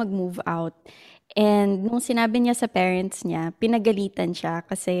kasi mag-move out. And nung sinabi niya sa parents niya, pinagalitan siya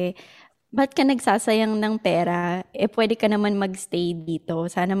kasi ba't ka nagsasayang ng pera? Eh, pwede ka naman magstay dito.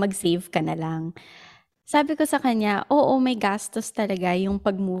 Sana mag-save ka na lang. Sabi ko sa kanya, oo, may gastos talaga yung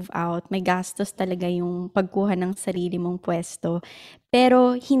pag-move out. May gastos talaga yung pagkuha ng sarili mong pwesto.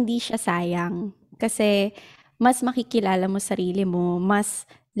 Pero hindi siya sayang. Kasi mas makikilala mo sarili mo, mas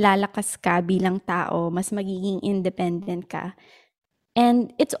lalakas ka bilang tao, mas magiging independent ka.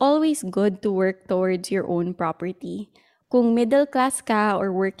 And it's always good to work towards your own property. Kung middle class ka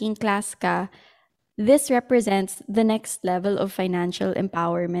or working class ka, this represents the next level of financial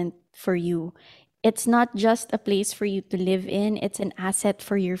empowerment for you. It's not just a place for you to live in, it's an asset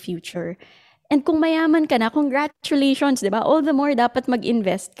for your future. And kung mayaman ka na, congratulations, di ba? All the more dapat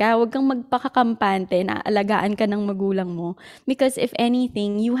mag-invest ka. Huwag kang magpakakampante na alagaan ka ng magulang mo. Because if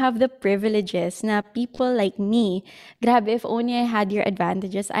anything, you have the privileges na people like me, grabe, if only I had your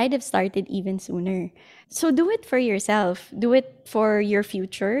advantages, I'd have started even sooner. So do it for yourself. Do it for your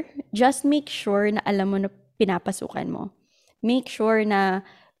future. Just make sure na alam mo na pinapasukan mo. Make sure na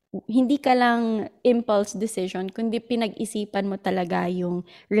hindi ka lang impulse decision, kundi pinag-isipan mo talaga yung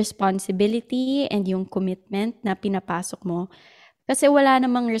responsibility and yung commitment na pinapasok mo. Kasi wala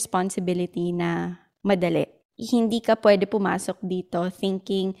namang responsibility na madali. Hindi ka pwede pumasok dito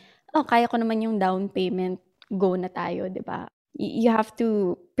thinking, oh, kaya ko naman yung down payment, go na tayo, di ba? You have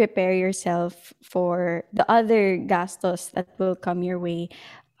to prepare yourself for the other gastos that will come your way.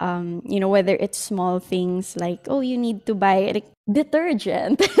 Whether it's small things like, oh, you need to buy like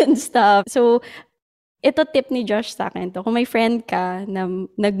detergent and stuff. So, ito tip ni Josh sa akin to. Kung may friend ka na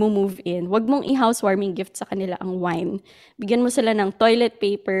nagmo-move in, wag mong i-housewarming gift sa kanila ang wine. Bigyan mo sila ng toilet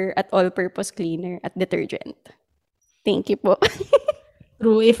paper at all-purpose cleaner at detergent. Thank you po.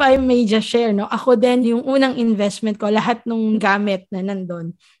 True. If I may just share, no, ako din, yung unang investment ko, lahat ng gamit na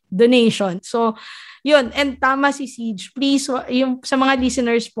nandun, donation. So, yun. And tama si Siege. Please, yung, sa mga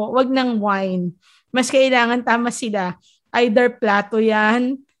listeners po, wag ng wine. Mas kailangan tama sila. Either plato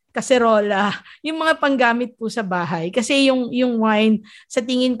yan, kaserola, yung mga panggamit po sa bahay. Kasi yung wine, sa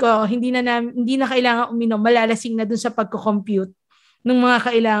tingin ko, hindi na kailangan uminom. Malalasing na dun sa pagko-compute ng mga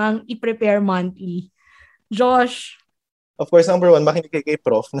kailangang i-prepare monthly. Josh? Of course, number one, makinig kay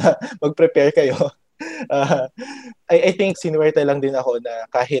Prof na mag-prepare kayo. I think sinuwerte lang din ako na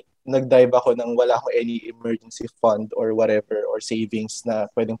kahit nag-dive ako nang wala akong any emergency fund or whatever or savings na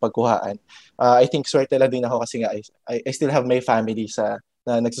pwedeng pagkuhaan. I think swerte lang din ako kasi nga I still have my family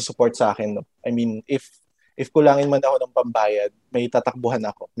na nagsusupport sa akin. No? I mean, if kulangin man ako ng pambayad, may tatakbuhan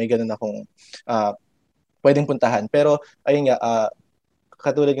ako. May ganun akong pwedeng puntahan. Pero ayun nga,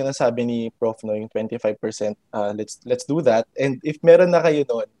 katulad nga ng sabi ni Prof, no, yung 25%, let's do that. And if meron na kayo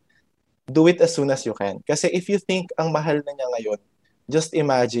noon, do it as soon as you can. Kasi if you think ang mahal na niya ngayon, just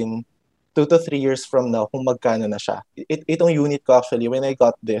imagine 2 to 3 years from now kung magkano na siya. Itong unit ko actually, when I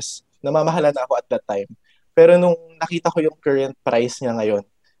got this, namamahala na ako at that time. Pero nung nakita ko yung current price niya ngayon,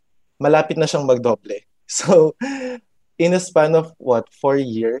 malapit na siyang magdoble. So, in a span of 4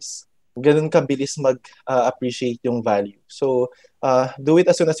 years, ganun kabilis mag-appreciate yung value. So, do it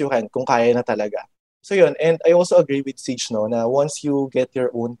as soon as you can kung kaya na talaga. So yun, and I also agree with Siege, no, na once you get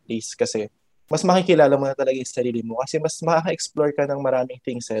your own place kasi, mas makikilala mo na talaga yung sarili mo kasi mas makaka-explore ka ng maraming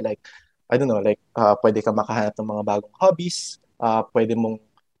things like, I don't know, like pwede ka makahanap ng mga bagong hobbies, pwede mong,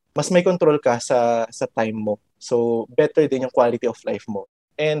 mas may control ka sa time mo. So, better din yung quality of life mo.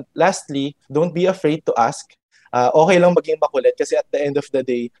 And lastly, don't be afraid to ask. Okay lang maging makulit kasi at the end of the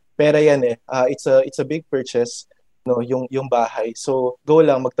day, pera yan eh. It's a big purchase, no, yung bahay. So, go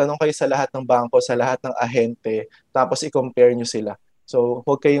lang, magtanong kayo sa lahat ng bangko, sa lahat ng ahente, tapos i-compare nyo sila. So,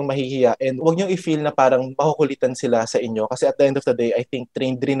 huwag kayong mahihiya and huwag nyo i-feel na parang makukulitan sila sa inyo kasi at the end of the day, I think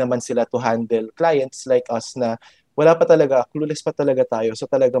trained rin naman sila to handle clients like us na wala pa talaga, clueless pa talaga tayo. So,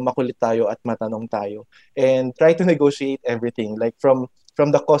 talaga makulit tayo at matanong tayo. And try to negotiate everything like from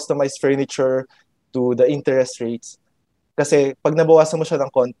the customized furniture to the interest rates. Kasi pag nabawasan mo siya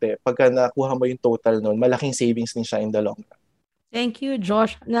ng konti, pagka nakuha mo yung total nun, malaking savings din siya in the long run. Thank you,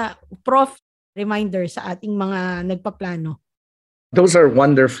 Josh. Prof, reminder sa ating mga nagpaplano. Those are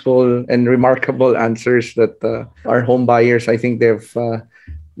wonderful and remarkable answers that our home buyers, I think they've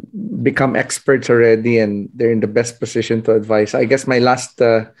become experts already and they're in the best position to advise. I guess my last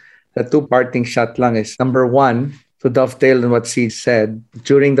the two parting shot lang is, number one, to dovetail on what Siege said,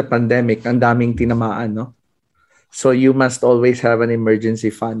 during the pandemic, ang daming tinamaan, no? So you must always have an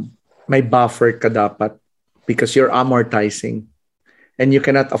emergency fund. May buffer ka dapat because you're amortizing and you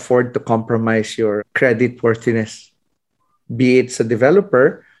cannot afford to compromise your credit worthiness, be it sa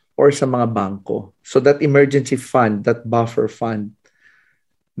developer or sa mga bangko. So that emergency fund, that buffer fund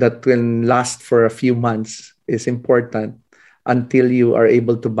that will last for a few months is important until you are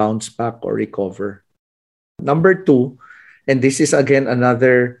able to bounce back or recover. Number two, and this is again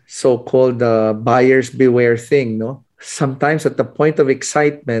another so-called buyer's beware thing, no? Sometimes at the point of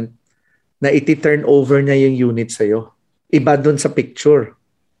excitement, na iti-turn over niya yung unit sa'yo. Iba dun sa picture.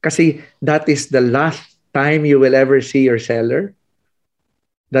 Kasi that is the last time you will ever see your seller.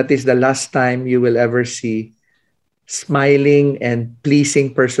 That is the last time you will ever see smiling and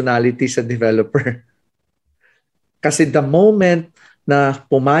pleasing personality sa developer. Kasi the moment na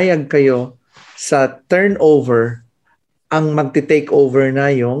pumayag kayo sa turnover, ang magti-take over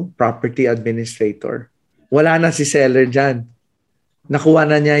na yung property administrator. Wala na si seller dyan. Nakuha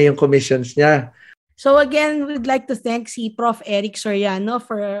na niya yung commissions niya. So again, we'd like to thank si Prof. Eric Soriano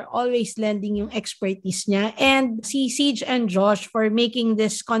for always lending yung expertise niya and si Siege and Josh for making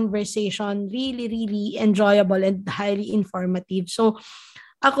this conversation really, really enjoyable and highly informative. So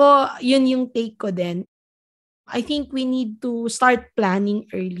ako, yun yung take ko din. I think we need to start planning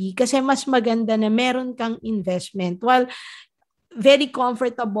early kasi mas maganda na meron kang investment. While very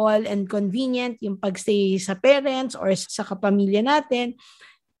comfortable and convenient yung pagstay sa parents or sa kapamilya natin,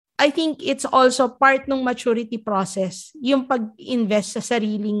 I think it's also part ng maturity process, yung pag-invest sa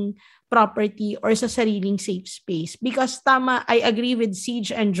sariling property or sa sariling safe space. Because tama, I agree with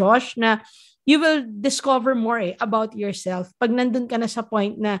Siege and Josh na you will discover more about yourself pag nandun ka na sa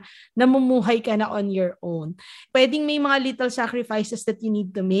point na namumuhay ka na on your own. Pwedeng may mga little sacrifices that you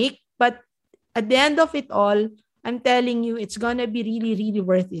need to make, but at the end of it all, I'm telling you, it's gonna be really, really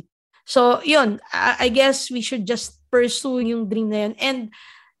worth it. So, yun, I guess we should just pursue yung dream na yun and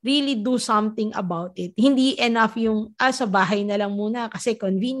really do something about it. Hindi enough yung, sa bahay na lang muna kasi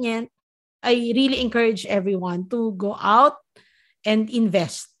convenient. I really encourage everyone to go out and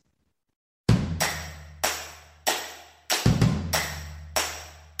invest.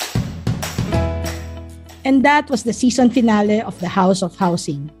 And that was the season finale of the House of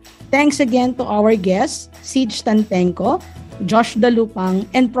Housing. Thanks again to our guests, Siege Tantenko, Josh Dalupang,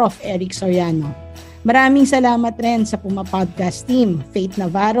 and Prof. Eric Soriano. Maraming salamat rin sa Puma Podcast team, Faith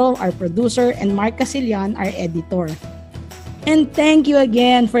Navarro, our producer, and Mark Casillan, our editor. And thank you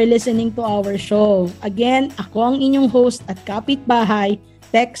again for listening to our show. Again, ako ang inyong host at kapitbahay,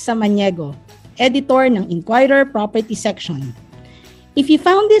 Tex Samaniego, editor ng Inquirer Property Section. If you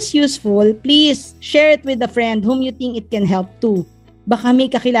found this useful, please share it with a friend whom you think it can help too. Baka may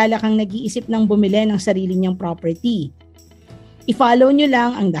kakilala kang nag-iisip ng bumili ng sarili niyang property. I-follow nyo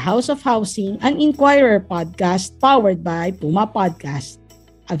lang ang The House of Housing, an Inquirer podcast powered by Puma Podcast.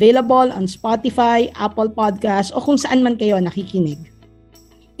 Available on Spotify, Apple Podcasts, o kung saan man kayo nakikinig.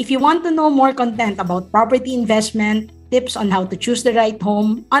 If you want to know more content about property investment, tips on how to choose the right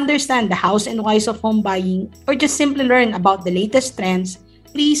home, understand the hows and whys of home buying, or just simply learn about the latest trends,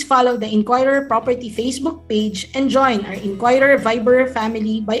 Please follow the Inquirer Property Facebook page and join our Inquirer Viber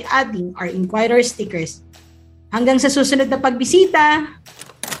family by adding our Inquirer stickers. Hanggang sa susunod na pagbisita!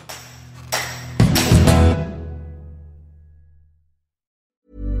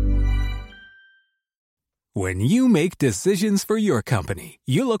 When you make decisions for your company,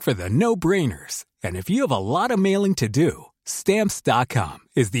 you look for the no-brainers. And if you have a lot of mailing to do, Stamps.com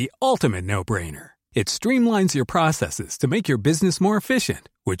is the ultimate no-brainer. It streamlines your processes to make your business more efficient,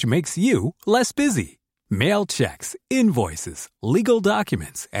 which makes you less busy. Mail checks, invoices, legal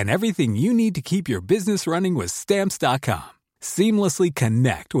documents, and everything you need to keep your business running with Stamps.com. Seamlessly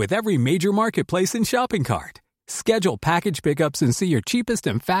connect with every major marketplace and shopping cart. Schedule package pickups and see your cheapest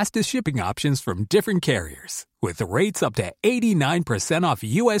and fastest shipping options from different carriers, with rates up to 89% off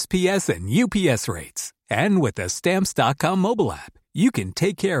USPS and UPS rates. And with the Stamps.com mobile app, you can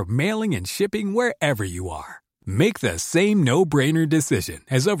take care of mailing and shipping wherever you are. Make the same no-brainer decision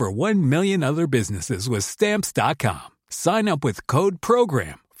as over 1 million other businesses with Stamps.com. Sign up with code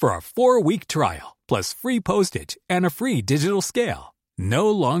PROGRAM for a 4-week trial, plus free postage and a free digital scale.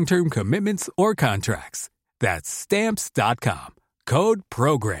 No long-term commitments or contracts. That's Stamps.com. Code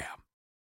PROGRAM.